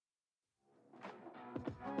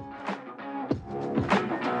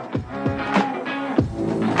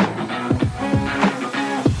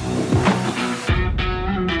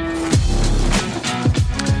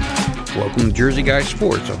Welcome to Jersey Guy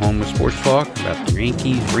Sports, a home of sports talk about the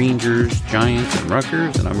Yankees, Rangers, Giants, and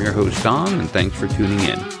Rutgers, and I'm your host, Don, and thanks for tuning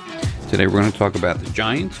in. Today we're going to talk about the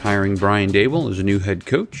Giants hiring Brian Daboll as a new head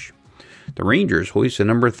coach. The Rangers hoist the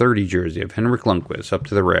number 30 jersey of Henrik Lundqvist up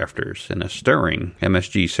to the rafters in a stirring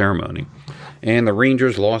MSG ceremony. And the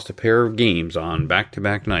Rangers lost a pair of games on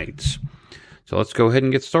back-to-back nights. So let's go ahead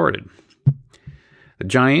and get started. The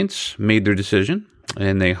Giants made their decision,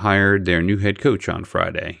 and they hired their new head coach on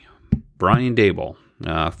Friday, Brian Daboll,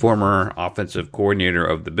 former offensive coordinator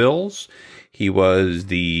of the Bills. He was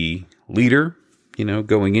the leader,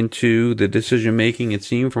 going into the decision-making, it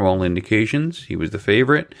seemed, from all indications. He was the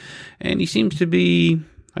favorite, and he seems to be,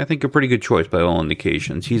 I think, a pretty good choice by all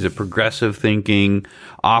indications. He's a progressive-thinking,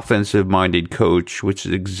 offensive-minded coach, which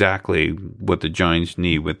is exactly what the Giants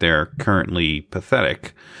need with their currently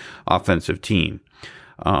pathetic offensive team.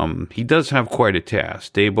 He does have quite a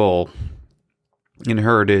task. Daboll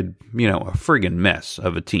inherited, a friggin' mess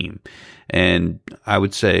of a team. And I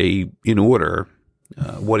would say, in order,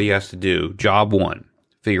 what he has to do, job one,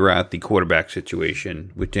 figure out the quarterback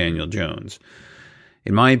situation with Daniel Jones.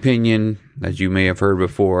 In my opinion, as you may have heard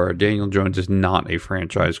before, Daniel Jones is not a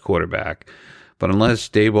franchise quarterback. But unless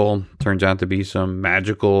Daboll turns out to be some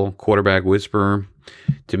magical quarterback whisperer,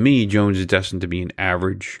 to me, Jones is destined to be an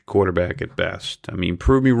average quarterback at best. I mean,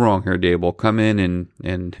 prove me wrong here, Daboll. Come in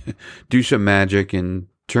and do some magic and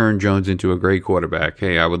turn Jones into a great quarterback.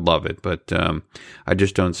 Hey, I would love it, but I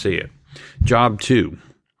just don't see it. Job two,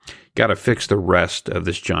 got to fix the rest of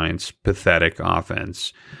this Giants' pathetic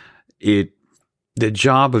offense. The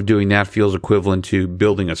job of doing that feels equivalent to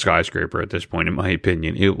building a skyscraper at this point, in my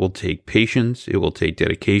opinion. It will take patience. It will take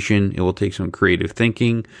dedication. It will take some creative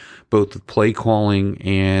thinking, both with play calling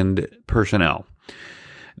and personnel.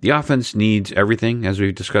 The offense needs everything, as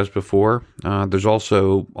we've discussed before. There's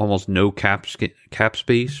also almost no cap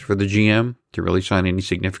space for the GM to really sign any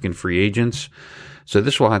significant free agents. So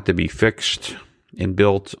this will have to be fixed and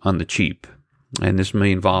built on the cheap. And this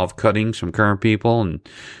may involve cutting some current people. And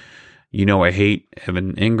I hate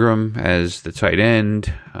Evan Ingram as the tight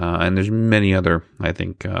end. And there's many other, I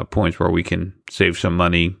think, points where we can save some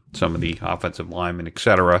money, some of the offensive linemen,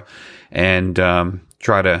 etc., and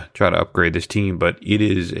try to upgrade this team. But it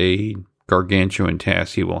is a gargantuan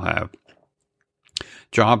task he will have.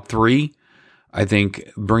 Job three, I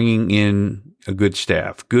think, bringing in a good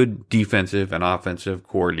staff, good defensive and offensive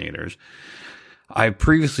coordinators. I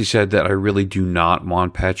previously said that I really do not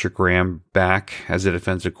want Patrick Graham back as a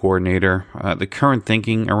defensive coordinator. The current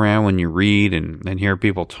thinking around when you read and hear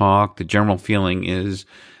people talk, the general feeling is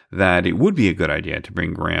that it would be a good idea to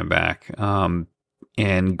bring Graham back.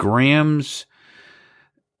 And Graham's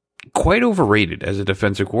quite overrated as a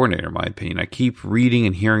defensive coordinator, in my opinion. I keep reading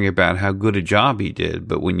and hearing about how good a job he did,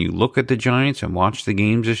 but when you look at the Giants and watch the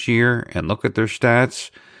games this year and look at their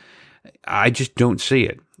stats, I just don't see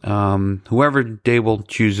it. Whoever Daboll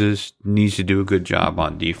chooses needs to do a good job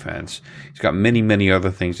on defense. He's got many, many other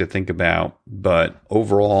things to think about, but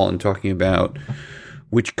overall, in talking about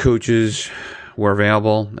which coaches were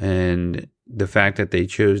available and the fact that they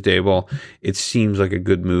chose Daboll, it seems like a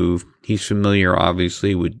good move. He's familiar,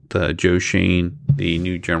 obviously, with Joe Schoen, the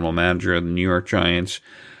new general manager of the New York Giants.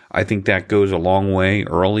 I think that goes a long way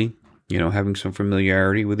early, having some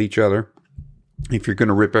familiarity with each other. If you're going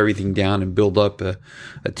to rip everything down and build up a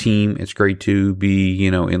team, it's great to be,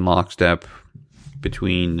 in lockstep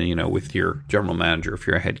between, with your general manager if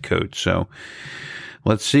you're a head coach. So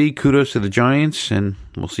let's see. Kudos to the Giants, and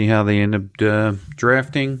we'll see how they end up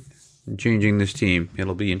drafting and changing this team.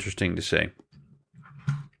 It'll be interesting to see.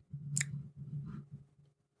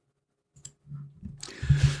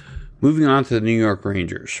 Moving on to the New York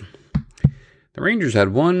Rangers. The Rangers had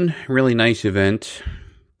one really nice event,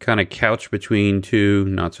 kind of couched between two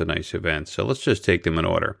not so nice events. So let's just take them in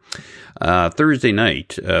order. Thursday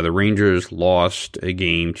night, the Rangers lost a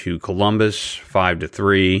game to Columbus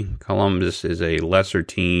 5-3. Columbus is a lesser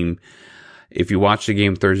team. If you watch the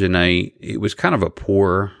game Thursday night, it was kind of a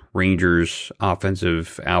poor Rangers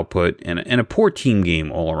offensive output and a poor team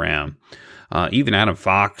game all around. Even Adam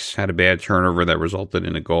Fox had a bad turnover that resulted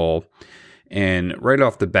in a goal. And right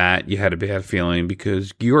off the bat, you had a bad feeling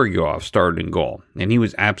because Georgiev started in goal, and he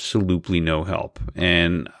was absolutely no help.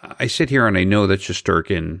 And I sit here and I know that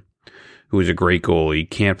Shesterkin, who is a great goalie,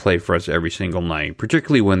 can't play for us every single night,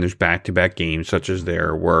 particularly when there's back-to-back games such as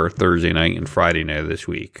there were Thursday night and Friday night of this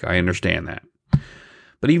week. I understand that.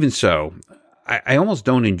 But even so, I almost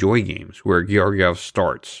don't enjoy games where Georgiev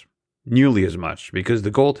starts nearly as much because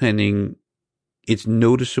the goaltending, it's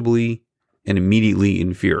noticeably and immediately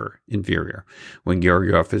inferior when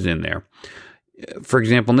Georgiev is in there. For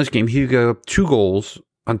example, in this game, he got 2 goals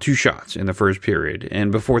on 2 shots in the first period.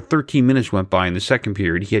 And before 13 minutes went by in the second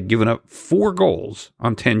period, he had given up 4 goals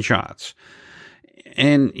on 10 shots.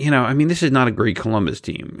 And, this is not a great Columbus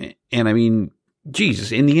team. And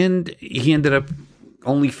Jesus, in the end, he ended up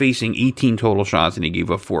only facing 18 total shots and he gave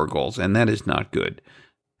up 4 goals. And that is not good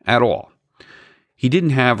at all. He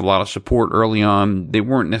didn't have a lot of support early on. They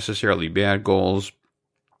weren't necessarily bad goals,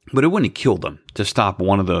 but it wouldn't have killed them to stop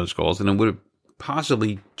one of those goals, and it would have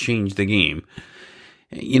possibly changed the game.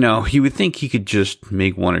 You would think he could just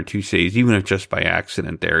make 1 or 2 saves, even if just by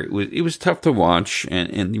accident there. It was tough to watch,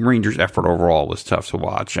 and the Rangers' effort overall was tough to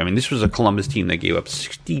watch. This was a Columbus team that gave up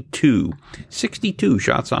 62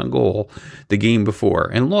 shots on goal the game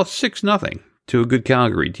before and lost 6-0 to a good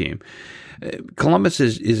Calgary team. Columbus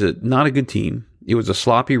is not a good team. It was a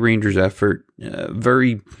sloppy Rangers effort,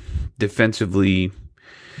 very defensively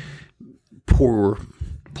poor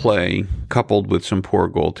play coupled with some poor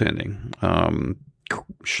goaltending.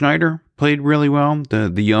 Schneider played really well,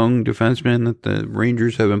 the young defenseman that the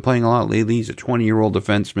Rangers have been playing a lot lately. He's a 20-year-old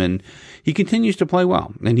defenseman. He continues to play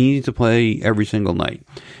well, and he needs to play every single night.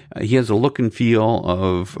 He has a look and feel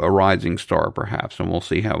of a rising star, perhaps, and we'll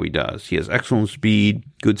see how he does. He has excellent speed,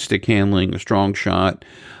 good stick handling, a strong shot.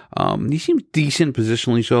 He seems decent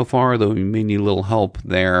positionally so far, though he may need a little help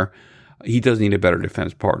there. He does need a better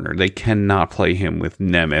defense partner. They cannot play him with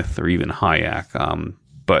Nemeth or even Hayek.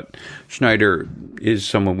 But Schneider is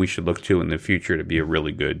someone we should look to in the future to be a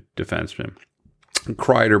really good defenseman.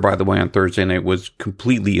 Kreider, by the way, on Thursday night was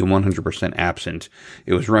completely and 100% absent.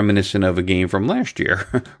 It was reminiscent of a game from last year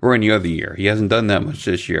or any other year. He hasn't done that much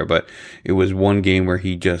this year, but it was one game where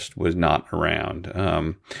he just was not around.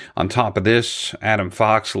 On top of this, Adam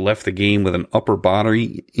Fox left the game with an upper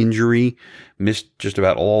body injury, missed just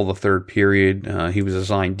about all the third period. He was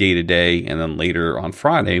assigned day to day, and then later on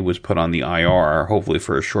Friday was put on the IR, hopefully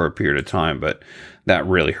for a short period of time, but that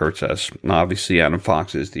really hurts us. Obviously, Adam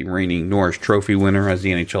Fox is the reigning Norris Trophy winner as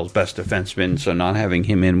the NHL's best defenseman, so not having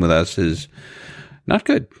him in with us is not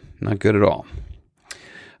good. Not good at all.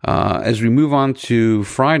 As we move on to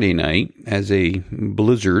Friday night, as a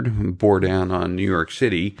blizzard bore down on New York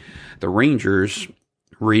City, the Rangers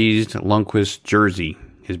raised Lundqvist's jersey,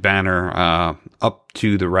 his banner, up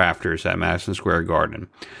to the rafters at Madison Square Garden.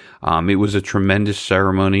 It was a tremendous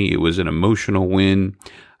ceremony. It was an emotional win.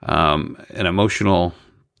 An emotional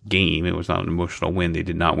game. It was not an emotional win. They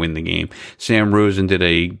did not win the game. Sam Rosen did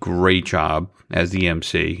a great job as the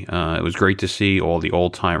MC. It was great to see all the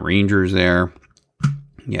old-time Rangers there.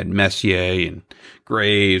 You had Messier and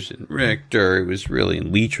Graves and Richter. It was really,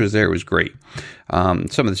 and Leach was there. It was great. Some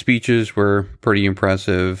of the speeches were pretty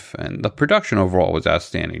impressive, and the production overall was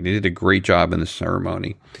outstanding. They did a great job in the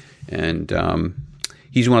ceremony, and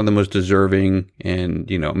he's one of the most deserving and,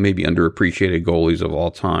 maybe underappreciated goalies of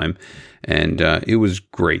all time. And it was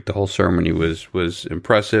great. The whole ceremony was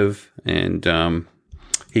impressive, and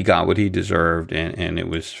he got what he deserved, and it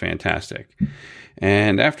was fantastic.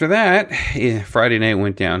 And after that, Friday night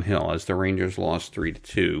went downhill as the Rangers lost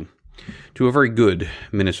 3-2 to a very good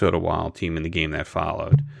Minnesota Wild team in the game that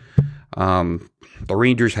followed. The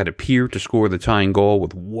Rangers had appeared to score the tying goal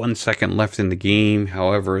with 1 second left in the game.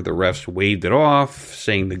 However, the refs waved it off,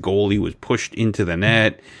 saying the goalie was pushed into the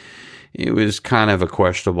net. It was kind of a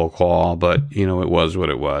questionable call, but, it was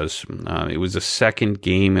what it was. It was the second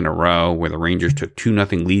game in a row where the Rangers took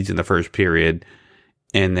 2-0 leads in the first period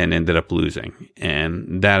and then ended up losing.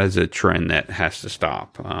 And that is a trend that has to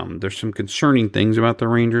stop. There's some concerning things about the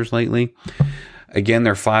Rangers lately. Again,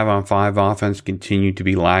 their 5-on-5 offense continued to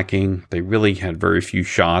be lacking. They really had very few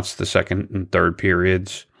shots the second and third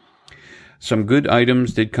periods. Some good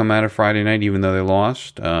items did come out of Friday night, even though they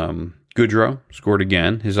lost. Goodrow scored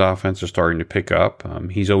again. His offense is starting to pick up.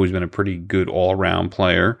 He's always been a pretty good all-around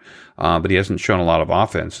player, but he hasn't shown a lot of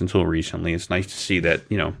offense until recently. It's nice to see that,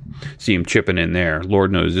 see him chipping in there.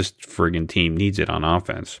 Lord knows this friggin' team needs it on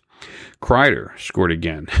offense. Kreider scored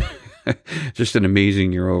again. Just an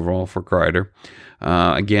amazing year overall for Kreider.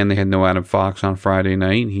 Again, they had no Adam Fox on Friday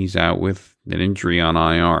night. He's out with an injury on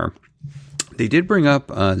IR. They did bring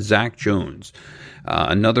up Zach Jones,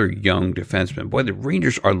 another young defenseman. Boy, the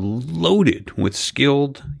Rangers are loaded with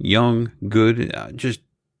skilled, young, good, just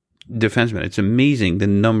defensemen. It's amazing the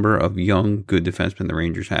number of young, good defensemen the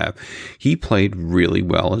Rangers have. He played really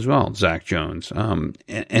well as well, Zach Jones. And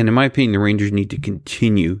in my opinion, the Rangers need to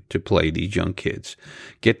continue to play these young kids.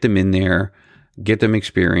 Get them in there. Get them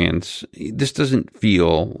experience. This doesn't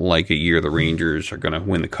feel like a year the Rangers are going to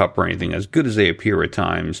win the cup or anything, as good as they appear at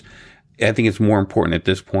times. I think it's more important at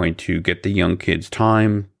this point to get the young kids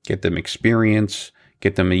time, get them experience,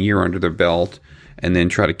 get them a year under their belt, and then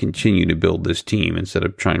try to continue to build this team instead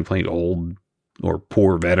of trying to play old or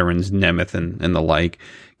poor veterans, Nemeth and the like.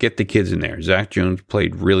 Get the kids in there. Zach Jones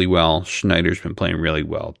played really well. Schneider's been playing really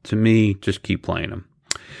well. To me, just keep playing him.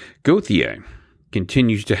 Gauthier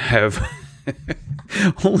continues to have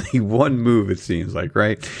only one move, it seems like,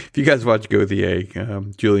 right? If you guys watch Gauthier,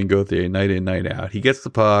 Julian Gauthier, night in, night out, he gets the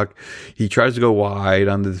puck, he tries to go wide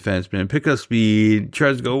on the defenseman, pick up speed,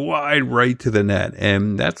 tries to go wide right to the net,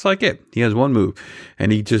 and that's like it. He has one move,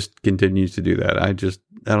 and he just continues to do that. I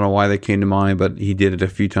don't know why that came to mind, but he did it a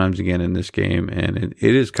few times again in this game, and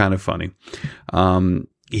it is kind of funny.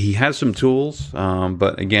 He has some tools,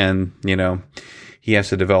 but again, he has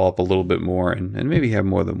to develop a little bit more and maybe have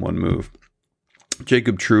more than one move.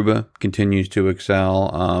 Jacob Trouba continues to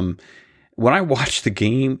excel. When I watch the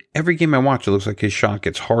game, every game I watch, it looks like his shot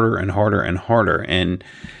gets harder and harder and harder. And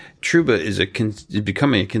Trouba is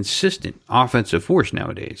becoming a consistent offensive force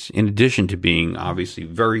nowadays, in addition to being obviously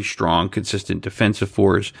very strong, consistent defensive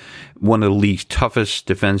force, one of the league's toughest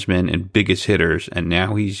defensemen and biggest hitters, and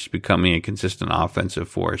now he's becoming a consistent offensive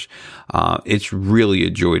force. It's really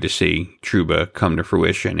a joy to see Trouba come to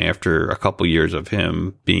fruition after a couple years of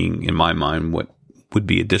him being, in my mind, what would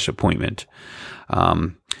be a disappointment.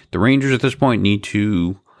 The Rangers at this point need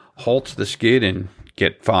to halt the skid and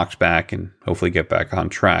get Fox back and hopefully get back on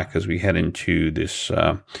track as we head into this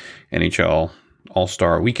NHL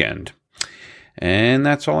All-Star weekend. And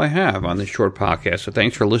that's all I have on this short podcast. So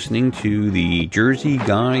thanks for listening to the Jersey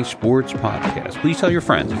Guy Sports Podcast. Please tell your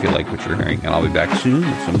friends if you like what you're hearing, and I'll be back soon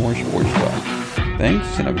with some more sports talk. Thanks,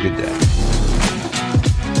 and have a good day.